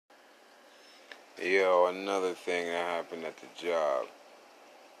Yo, another thing that happened at the job.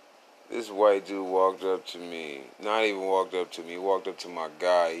 This white dude walked up to me. Not even walked up to me. He walked up to my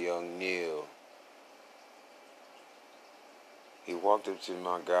guy, young Neil. He walked up to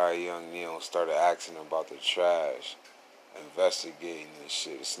my guy, young Neil, and started asking about the trash. Investigating this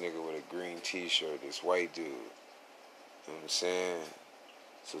shit. This nigga with a green t-shirt, this white dude. You know what I'm saying?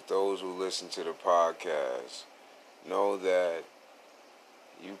 So those who listen to the podcast know that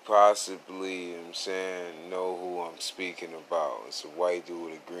you possibly, you know what I'm saying, know who I'm speaking about. It's a white dude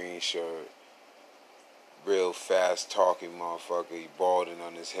with a green shirt, real fast talking motherfucker. He balding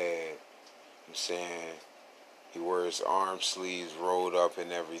on his head. You know what I'm saying? He wears arm sleeves rolled up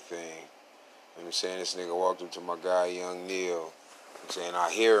and everything. You know what I'm saying? This nigga walked up to my guy, young Neil. You know what I'm saying?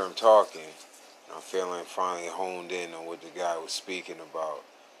 I hear him talking. And I'm feeling finally honed in on what the guy was speaking about.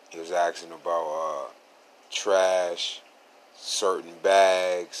 He was asking about trash, certain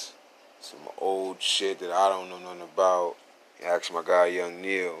bags, some old shit that I don't know nothing about. He asked my guy, young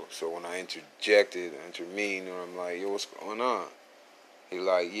Neil. So when I intervened, and I'm like, yo, what's going on? He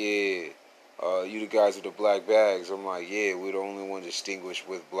like, yeah, you the guys with the black bags. I'm like, yeah, we're the only one distinguished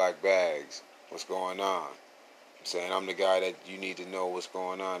with black bags. What's going on? I'm saying I'm the guy that you need to know what's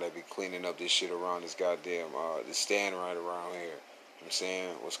going on, that be cleaning up this shit around this goddamn, the stand right around here. I'm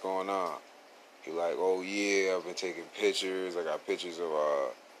saying, what's going on? He like, oh yeah, I've been taking pictures. I got pictures of a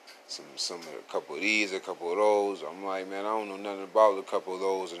couple of these, a couple of those. I'm like, man, I don't know nothing about a couple of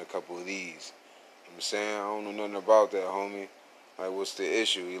those and a couple of these. I'm saying, I don't know nothing about that, homie. Like, what's the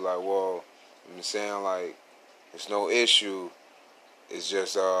issue? He like, well, I'm saying, like, it's no issue. It's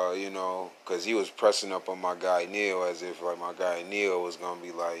just, because he was pressing up on my guy Neil as if, like, my guy Neil was going to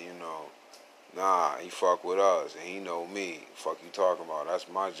be like, nah, he fuck with us, and he know me. Fuck you talking about? That's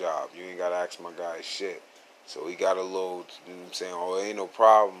my job. You ain't gotta ask my guy shit. So he got a little, you know what I'm saying, oh, ain't no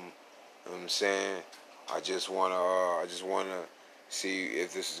problem. You know what I'm saying? I just wanna see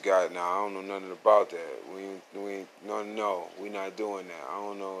if this is God. Now, I don't know nothing about that. No, we not doing that. I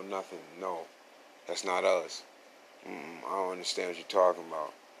don't know nothing. No, that's not us. I don't understand what you're talking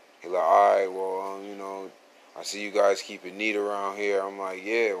about. He like, all right, well, I see you guys keep it neat around here. I'm like,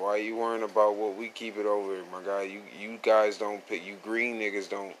 yeah, why you worrying about what we keep it over here, my guy? You guys don't pick, you green niggas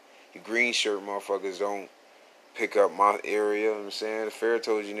don't, you green shirt motherfuckers don't pick up my area. You know what I'm saying? The fair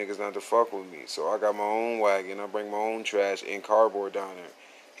told you niggas not to fuck with me. So I got my own wagon. I bring my own trash and cardboard down there.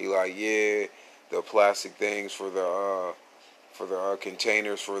 He like, yeah, the plastic things for the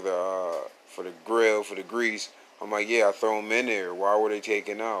containers for the grill, for the grease. I'm like, yeah, I throw them in there. Why were they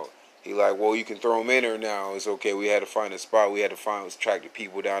taken out? He like, well, you can throw them in there now. It's okay. We had to find a spot. We had to track the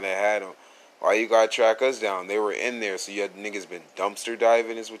people down that had them. Why you gotta track us down? They were in there. So you had niggas been dumpster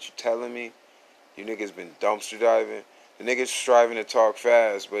diving is what you telling me? You niggas been dumpster diving? The nigga's striving to talk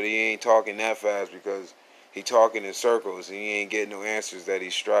fast, but he ain't talking that fast because he talking in circles and he ain't getting no answers that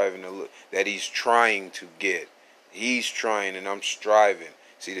he's striving to look, that he's trying to get. He's trying and I'm striving.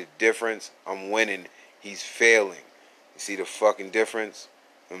 See the difference? I'm winning. He's failing. You see the fucking difference?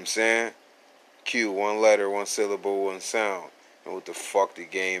 You know what I'm saying? Q, one letter, one syllable, one sound. And what the fuck the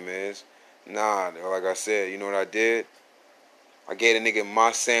game is? Nah, like I said, you know what I did? I gave a nigga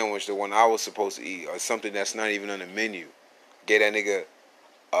my sandwich, the one I was supposed to eat, or something that's not even on the menu. Gave that nigga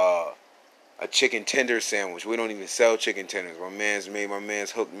a chicken tender sandwich. We don't even sell chicken tenders. My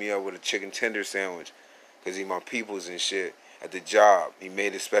man's hooked me up with a chicken tender sandwich. Because he my peoples and shit at the job. He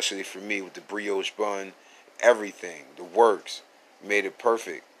made it especially for me with the brioche bun, everything, the works. Made it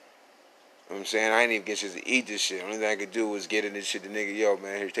perfect. You know what I'm saying? I didn't even get you to eat this shit. Only thing I could do was get in this shit. The nigga, yo,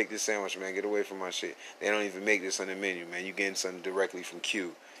 man, here, take this sandwich, man. Get away from my shit. They don't even make this on the menu, man. You getting something directly from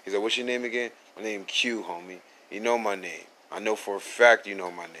Q. He's like, what's your name again? My name Q, homie. You know my name. I know for a fact you know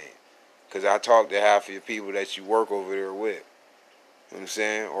my name. Because I talk to half of your people that you work over there with. You know what I'm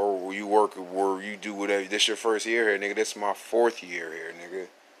saying? Or you work, or you do whatever. This your first year here, nigga. This is my 4th year here, nigga.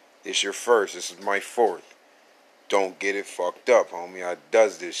 This your first. This is my 4th. Don't get it fucked up, homie. I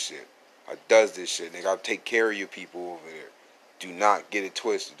does this shit, nigga. I'll take care of you people over there. Do not get it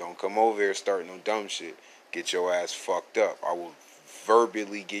twisted. Don't come over here starting no dumb shit. Get your ass fucked up. I will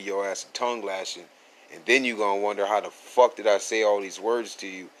verbally give your ass a tongue lashing, and then you gonna wonder how the fuck did I say all these words to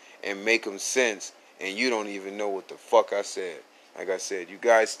you and make them sense, and you don't even know what the fuck I said. Like I said, you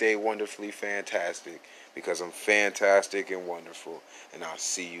guys stay wonderfully fantastic because I'm fantastic and wonderful, and I'll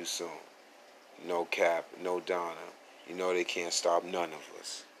see you soon. No Cap, no Donna. You know they can't stop none of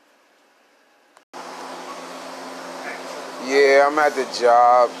us. Yeah, I'm at the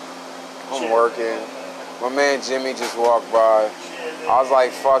job. I'm working. My man Jimmy just walked by. I was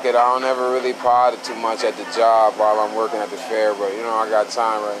like, fuck it. I don't ever really pod too much at the job while I'm working at the fair, but I got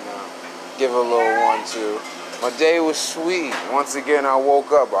time right now. give a little 1-2. My day was sweet. Once again, I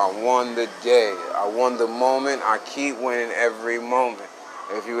woke up. I won the day. I won the moment. I keep winning every moment.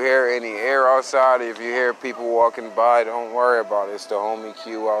 If you hear any air outside, if you hear people walking by, don't worry about it. It's the homie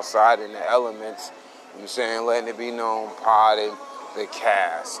Q outside in the elements. You know what I'm saying? Letting it be known, potting the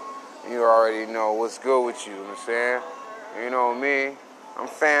cast. You already know what's good with you. You know what I'm saying? You know me. I'm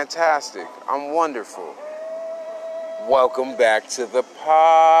fantastic. I'm wonderful. Welcome back to the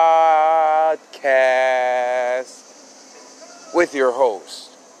podcast with your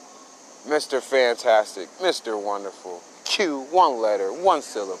host, Mr. Fantastic, Mr. Wonderful, Q, one letter, one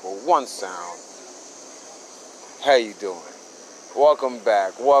syllable, one sound. How you doing? Welcome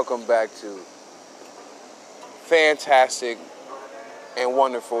back to fantastic and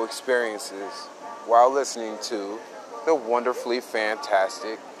wonderful experiences while listening to the Wonderfully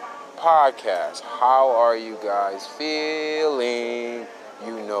Fantastic podcast. How are you guys feeling?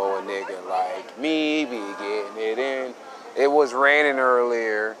 You know a nigga like me be getting it in. It was raining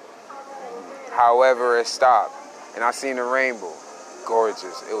earlier, however it stopped, and I seen the rainbow.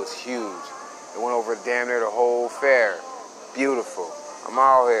 Gorgeous. It was huge. It went over damn near the whole fair. Beautiful. I'm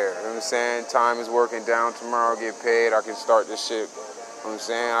out here. You know what I'm saying? Time is working down. Tomorrow I'll get paid. I can start this shit. You know what I'm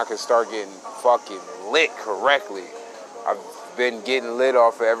saying? I can start getting fucking lit correctly. I've been getting lit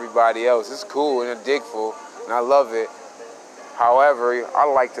off of everybody else. It's cool and addictful, and I love it. However, I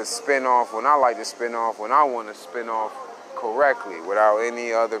like to spin off when I want to spin off correctly without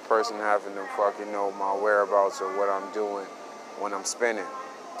any other person having to fucking know my whereabouts or what I'm doing when I'm spinning.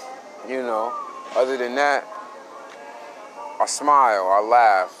 You know, other than that, I smile, I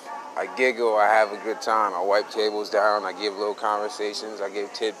laugh, I giggle, I have a good time. I wipe tables down, I give little conversations, I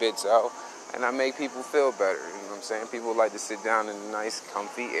give tidbits out, and I make people feel better. You know what I'm saying? People like to sit down in a nice,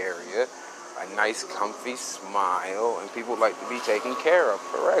 comfy area, a nice, comfy smile, and people like to be taken care of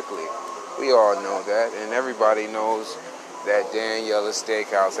correctly. We all know that, and everybody knows that Daniela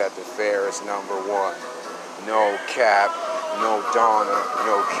Steakhouse at the fair is number one. No cap, no Donna,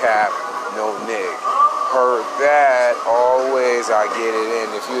 no cap, no Nick. Heard that, always I get it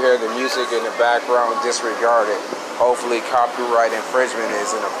in. If you hear the music in the background, disregard it. Hopefully copyright infringement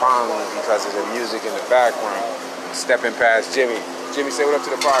isn't upon me because of the music in the background. Stepping past Jimmy. Jimmy, say what up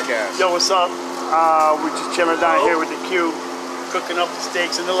to the podcast. Yo, what's up? We're just chilling down here with the Q, cooking up the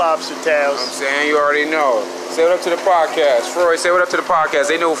steaks and the lobster tails. I'm saying, you already know. Say what up to the podcast. Freud, say what up to the podcast.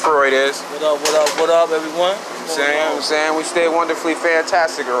 They know who Freud is. What up, everyone? I'm saying, we stay wonderfully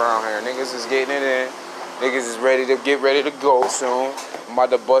fantastic around here. Niggas is getting it in. Niggas is ready to go soon. I'm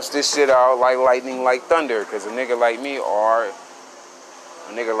about to bust this shit out like lightning, like thunder. Because a nigga like me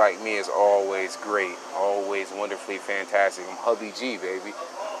is always great. Always wonderfully fantastic. I'm Hubby G, baby.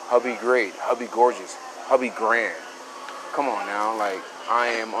 Hubby great. Hubby gorgeous. Hubby grand. Come on now. Like, I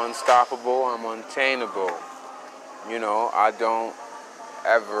am unstoppable. I'm untainable. You know, I don't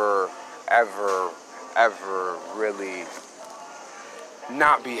ever really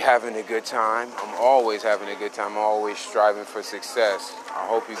not be having a good time. I'm always having a good time. I'm always striving for success. I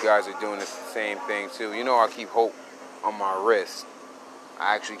hope you guys are doing the same thing too. You know, I keep hope on my wrist.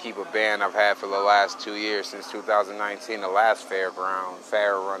 I actually keep a band I've had for the last 2 years, since 2019, the last fair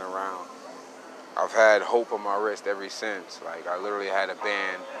run around. I've had hope on my wrist ever since. Like, I literally had a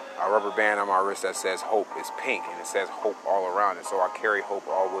rubber band on my wrist that says hope. It's pink and it says hope all around it. So I carry hope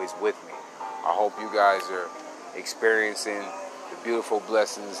always with me. I hope you guys are experiencing the beautiful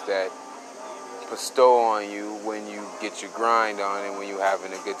blessings that bestow on you when you get your grind on and when you're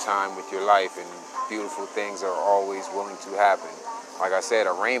having a good time with your life, and beautiful things are always willing to happen. Like I said,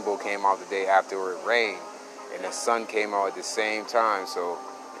 a rainbow came out the day after it rained, and the sun came out at the same time. So,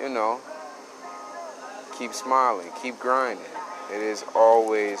 you know, keep smiling, keep grinding. It is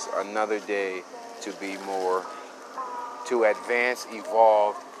always another day to be more, to advance,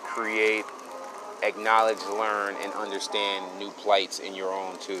 evolve, create, acknowledge, learn, and understand new plights in your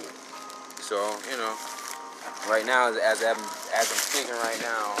own too. So, you know, right now, as I'm speaking right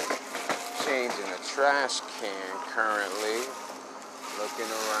now, changing a trash can currently, looking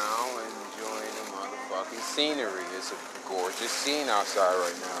around, enjoying the motherfucking scenery. It's a gorgeous scene outside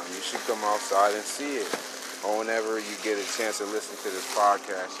right now. You should come outside and see it. Or whenever you get a chance to listen to this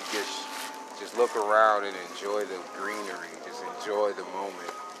podcast, you just look around and enjoy the greenery. Just enjoy the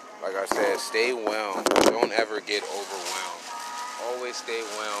moment. Like I said, stay whelmed. Don't ever get overwhelmed. Always stay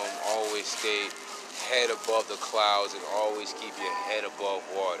whelmed. Always stay head above the clouds, and always keep your head above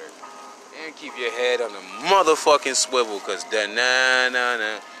water. And keep your head on the motherfucking swivel, because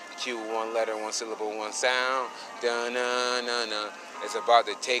da-na-na-na. Q, one letter, one syllable, one sound. Da-na-na-na. It's about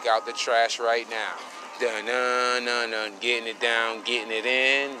to take out the trash right now. Da-na-na-na, getting it down, getting it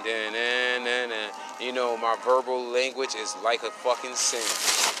in. Da-na-na-na. You know, my verbal language is like a fucking sin.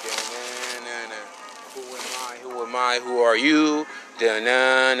 Da-na-na-na. Who am I? Who am I? Who are you?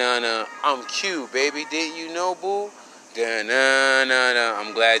 Da-na-na-na. I'm Q, baby. Did you know, boo? Da-na-na-na.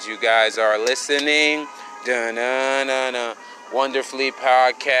 I'm glad you guys are listening. Da-na-na-na. Wonderfully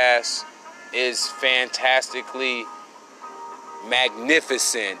Podcast is fantastically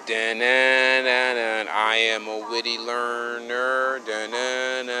magnificent. Da-na-na-na. I am a witty learner.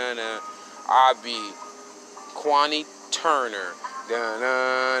 Da-na-na-na. I be Kwani Turner.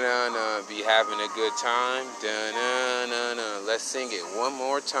 Da-na-na-na. Be having a good time. Da-na-na-na. Let's sing it one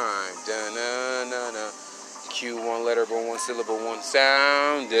more time. Da-na-na-na. Q, one letter, but one syllable, one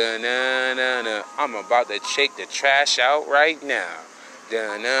sound. Da-na-na-na. I'm about to shake the trash out right now.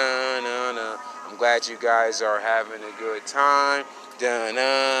 Da-na-na-na. I'm glad you guys are having a good time.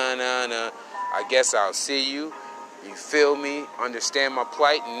 Da-na-na-na. I guess I'll see you. You feel me? Understand my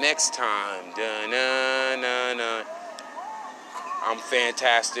plight next time. Da-na-na-na. I'm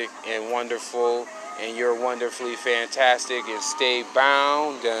fantastic and wonderful, and you're wonderfully fantastic, and stay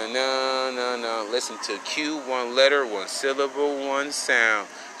bound. Da-na-na-na. Listen to Q, one letter, one syllable, one sound.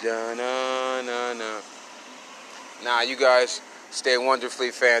 Da-na-na-na. Nah, you guys stay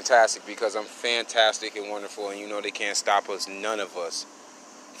wonderfully fantastic, because I'm fantastic and wonderful, and you know they can't stop us, none of us.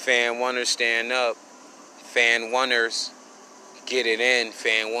 Fan Wonders, stand up. Fan Wonders, get it in.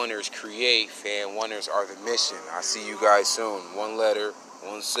 Fan Wonders, create. Fan Wonders are the mission. I'll see you guys soon. One letter,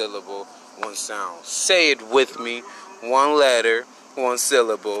 one syllable, one sound. Say it with me. One letter, one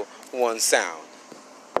syllable, one sound.